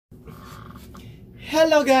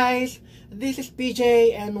Hello guys, this is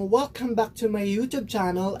PJ and welcome back to my YouTube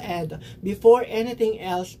channel. And before anything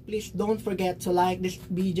else, please don't forget to like this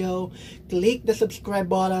video, click the subscribe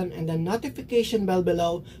button and the notification bell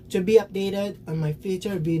below to be updated on my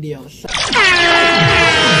future videos.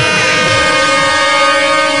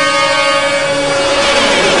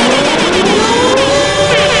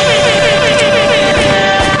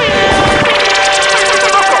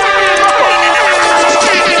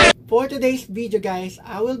 For today's video guys,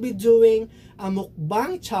 I will be doing a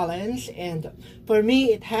mukbang challenge, and for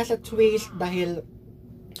me it has a twist dahil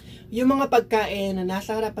yung mga pagkain na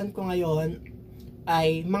nasa harapan ko ngayon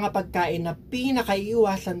ay mga pagkain na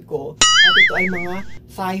pinakaiiwasan ko, at ito ay mga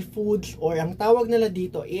Thai foods, or ang tawag nila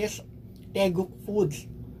dito is Teguk foods,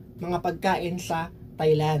 mga pagkain sa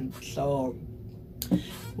Thailand. So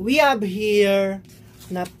we have here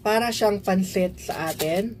na para siyang pansit sa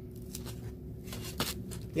atin.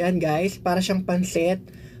 Yan guys, para siyang pansit.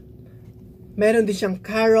 Meron din siyang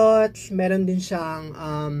carrots, meron din siyang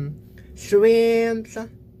shrimps,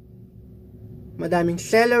 madaming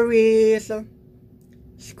celery,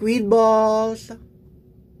 squid balls,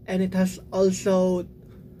 and it has also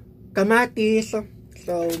kamatis.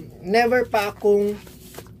 So, never pa akong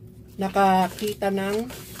nakakita ng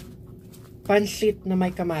pansit na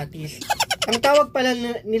may kamatis. Ang tawag pala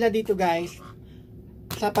nila dito guys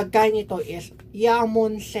sa pagkain ito is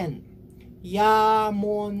yamonsen.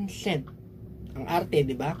 Yamonsen. Ang arte,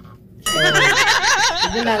 di ba? So,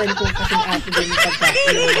 tignan natin kung kasing arte din yung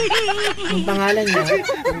pagkain. Yung pangalan niya,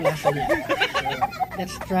 yung lasa niya. So,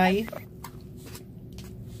 let's try.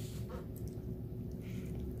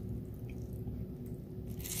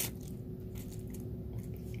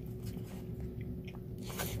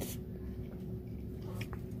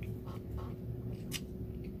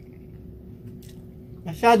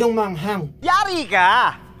 Masyadong manghang. Yari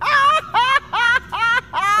ka!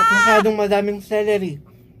 At masyadong madaming celery.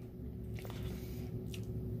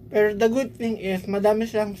 Pero the good thing is, madami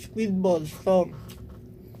silang squid balls. So,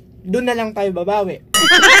 doon na lang tayo babawi.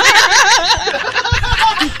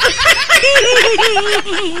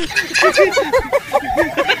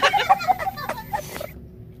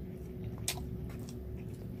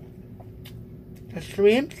 The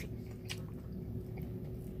shrimps.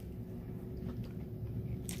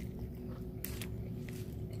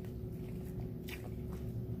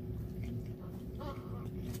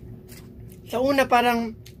 Sa una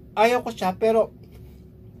parang ayaw ko siya, pero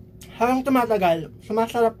habang tumatagal,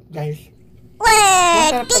 sumasarap guys.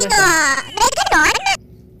 Masarap pala siya.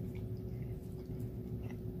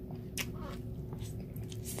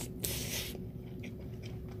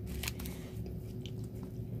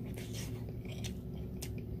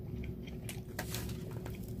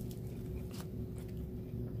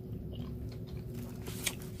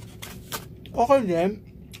 Okay din.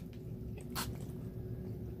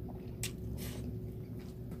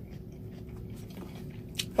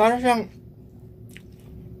 Para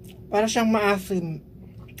siyang maasim.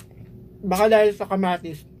 Baka dahil sa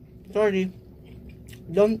kamatis. Sorry.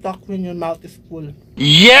 Don't talk when your mouth is full.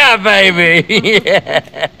 Yeah, baby!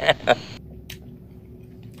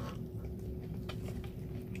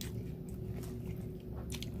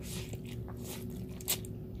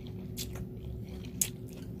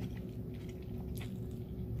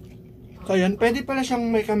 So yan, pwede pala siyang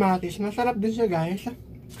may kamatis. Masarap din siya guys.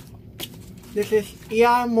 This is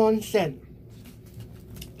yamonsen.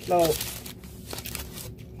 So,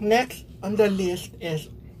 next on the list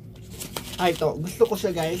is, ito, gusto ko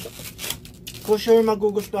siya guys. For sure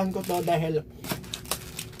magugustuhan ko to dahil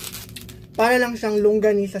para lang siyang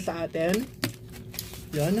longganisa sa atin.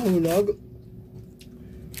 Yan, nahulog.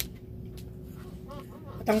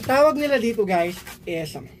 At ang tawag nila dito guys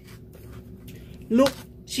is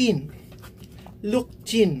lukchin.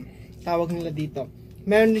 Lukchin, tawag nila dito.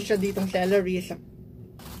 Meron din siya ditong celery.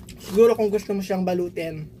 Siguro kung gusto mo siyang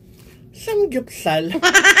balutin, samgyupsal.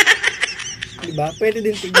 Diba? Pwede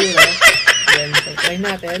din siguro. Then, so try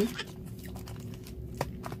natin.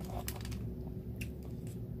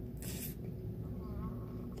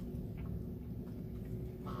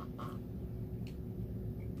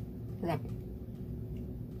 Wrap.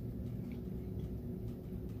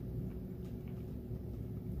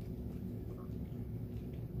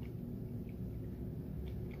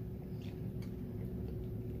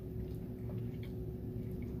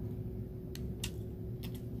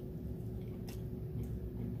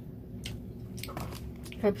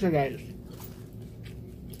 Sarap siya guys.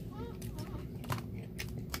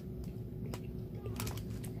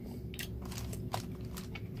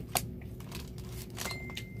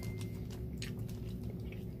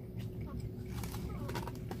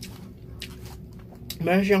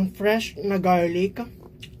 Meron siyang fresh na garlic.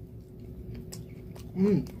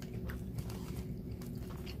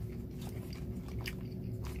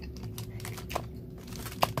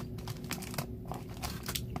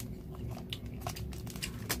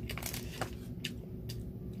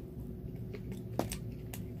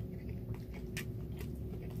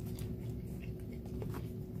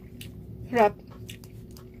 Sarap.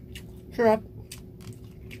 Sarap.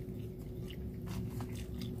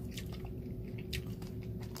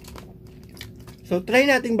 So, try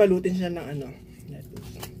nating balutin siya ng ano.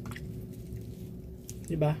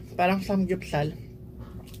 Diba? Parang samgyupsal.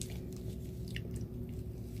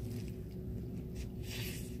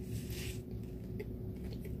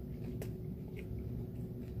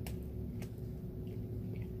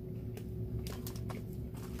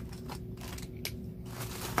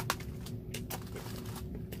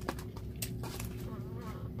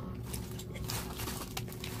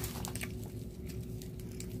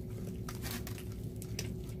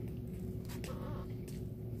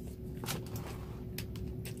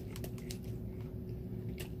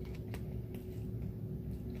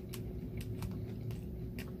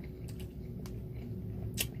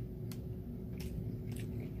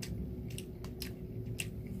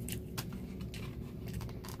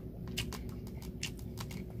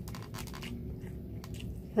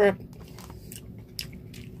 Sarap.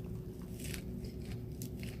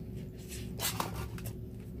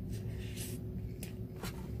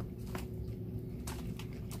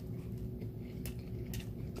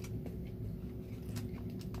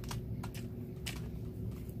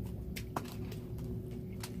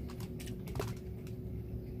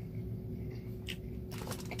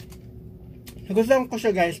 Nagustuhan ko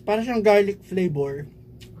siya guys, para siyang garlic flavor.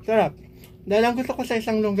 Sarap. Dahil ang gusto ko sa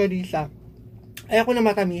isang longganisa, ayoko na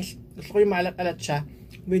matamis. Gusto ko yung maalat-alat siya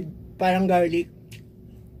with parang garlic.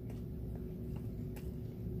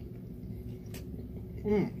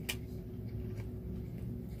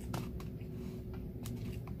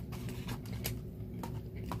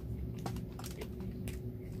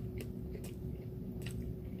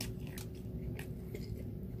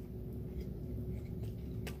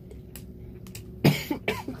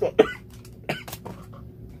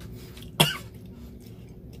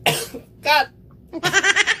 Cut!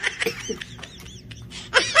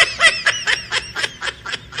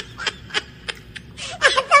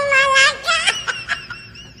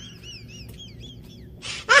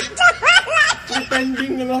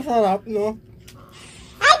 Pretending na masarap, no?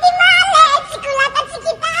 Ay, di malit! Sikulat at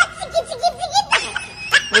sikipat! Sikit!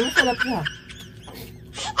 Ay, masarap siya.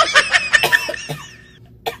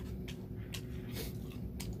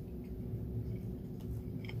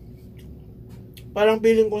 Parang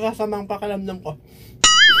feeling ko sasamang pakalamdam ko.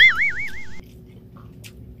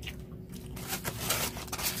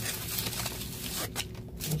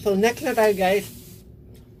 So, next na tayo guys.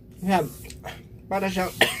 Yan. Para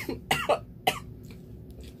siyang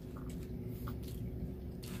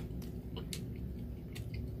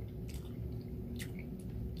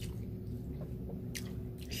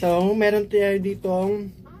so, meron tayo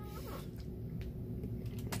ditong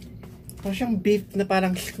parang siyang beef na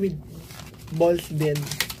parang squid balls din.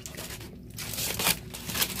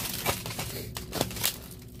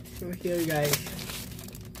 So, here guys.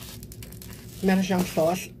 Meron siyang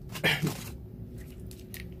sauce.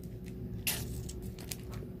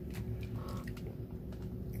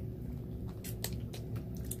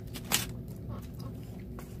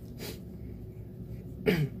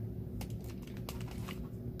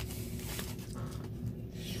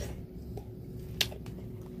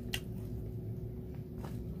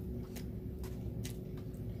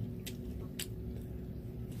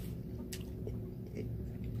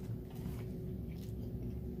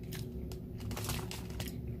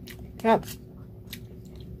 Sarap.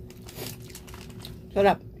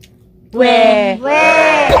 Sarap. Weh!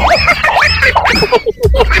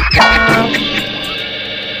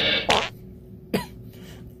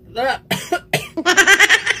 Sarap.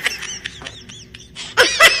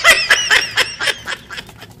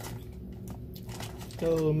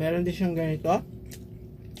 So, meron din siyang ganito.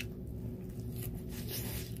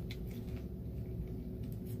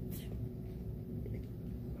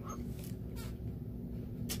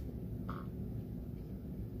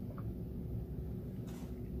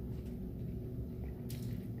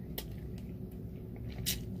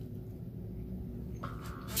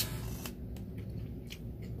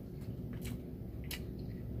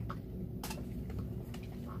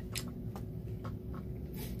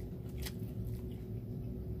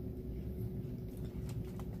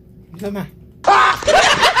 Sama.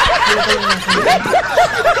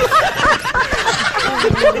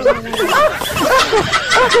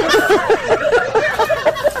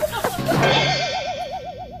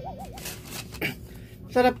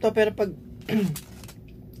 Sarap to, pero pag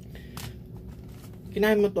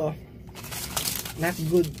kinain mo to, not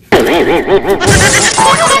good.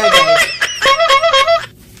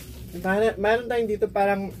 Meron tayong dito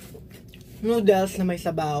parang noodles na may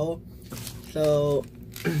sabaw. So,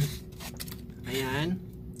 ayan.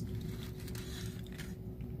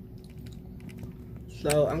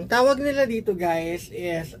 So, ang tawag nila dito guys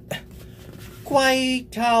is Kway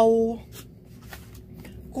Chow.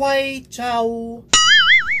 Kway Chow.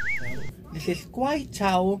 This is Kway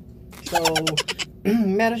Chow. So,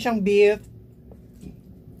 meron siyang beef.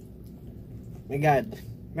 My God.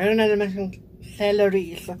 Meron na naman siyang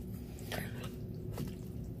celery.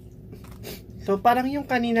 So, parang yung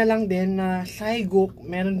kanina lang din na saiguk,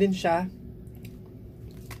 meron din siya.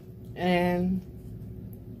 And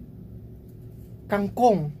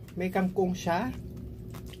kangkong. May kangkong siya.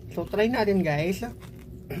 So, try natin guys.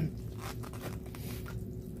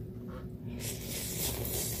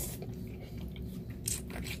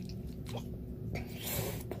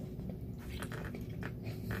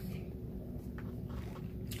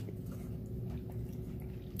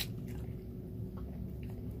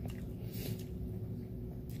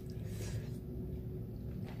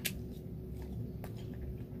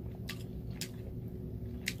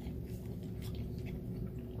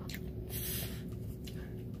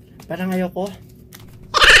 Parang ayoko.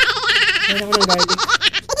 Parang ako ng garlic.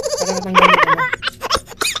 Parang natanggal mo ano.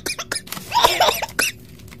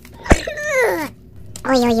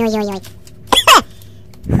 Oy, oy, oy, oy, oy.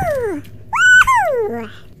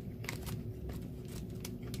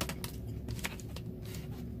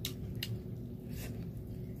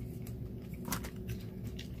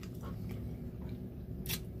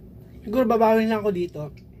 Siguro babawin lang ako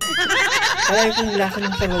dito. Kaya yung lasa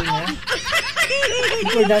ng sabaw niya.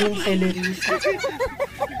 Hindi ko daming celery.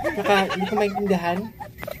 Saka hindi ko maintindihan.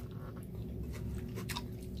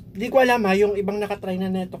 Hindi ko alam ha, yung ibang nakatry na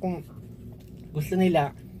neto kung gusto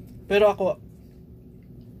nila. Pero ako,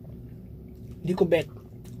 hindi ko bet.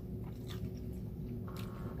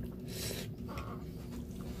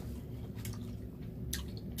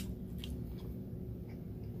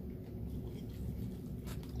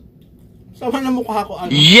 Sama na mukha ko ano.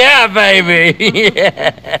 Yeah, baby!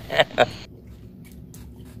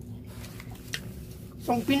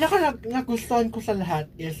 So, ang pinaka nagustuhan ko sa lahat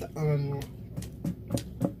is ang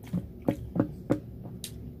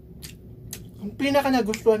pinaka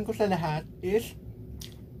nagustuhan ko sa lahat is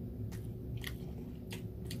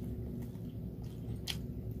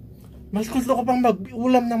mas gusto ko pang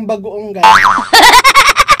mag-ulam ng bagoong guys.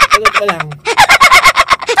 Ano pa lang.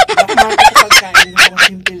 Ako marami sa pagkain. Gusto ko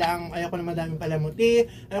simple lang. Ayoko na madaming palamuti.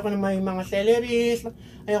 Ayoko na may mga celeries.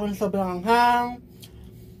 Ayoko na sobrang anghang.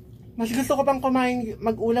 Mas gusto ko pang kumain,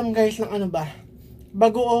 mag-ulam guys ng ano ba?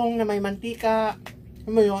 Bagoong na may mantika.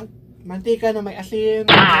 Ano mo yun? Mantika na may asin.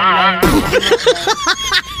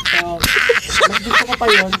 So, mas gusto ko pa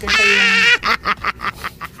yun kaysa yung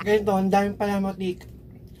ganito, ang daming palamutik.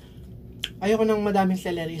 Ayoko ng madaming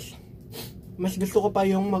celeries. Mas gusto ko pa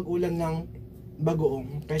yung mag-ulam ng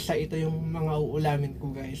bagoong kaysa ito yung mga uulamin ko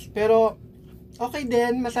guys. Pero, okay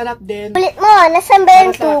din, masarap din. Ulit mo, nasan ba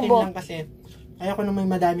yung Para sa akin tubo? lang kasi, ayoko na may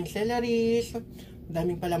madaming celeries,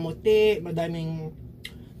 madaming palamuti, madaming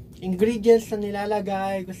ingredients na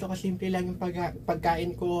nilalagay. Gusto ko simple lang yung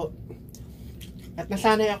pagkain ko. At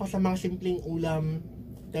nasanay ako sa mga simpleng ulam.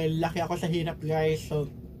 Dahil laki ako sa hirap guys. So,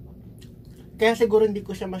 kaya siguro hindi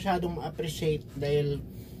ko siya masyadong ma-appreciate. Dahil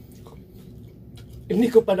hindi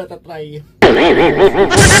ko pa natatry.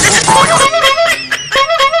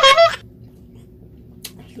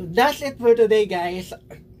 So, that's it for today guys.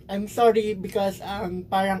 I'm sorry because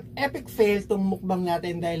parang epic fail tong mukbang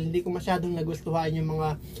natin dahil hindi ko masyadong nagustuhan yung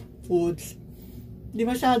mga foods. Hindi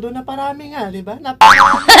masyado, naparami nga, di ba? Naparami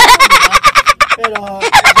nga, diba? Pero,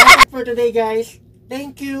 that's it for today guys.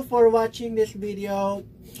 Thank you for watching this video.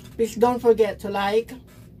 Please don't forget to like,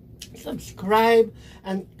 subscribe,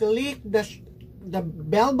 and click the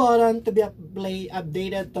bell button to be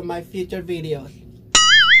updated to my future videos.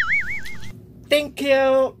 Thank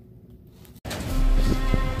you!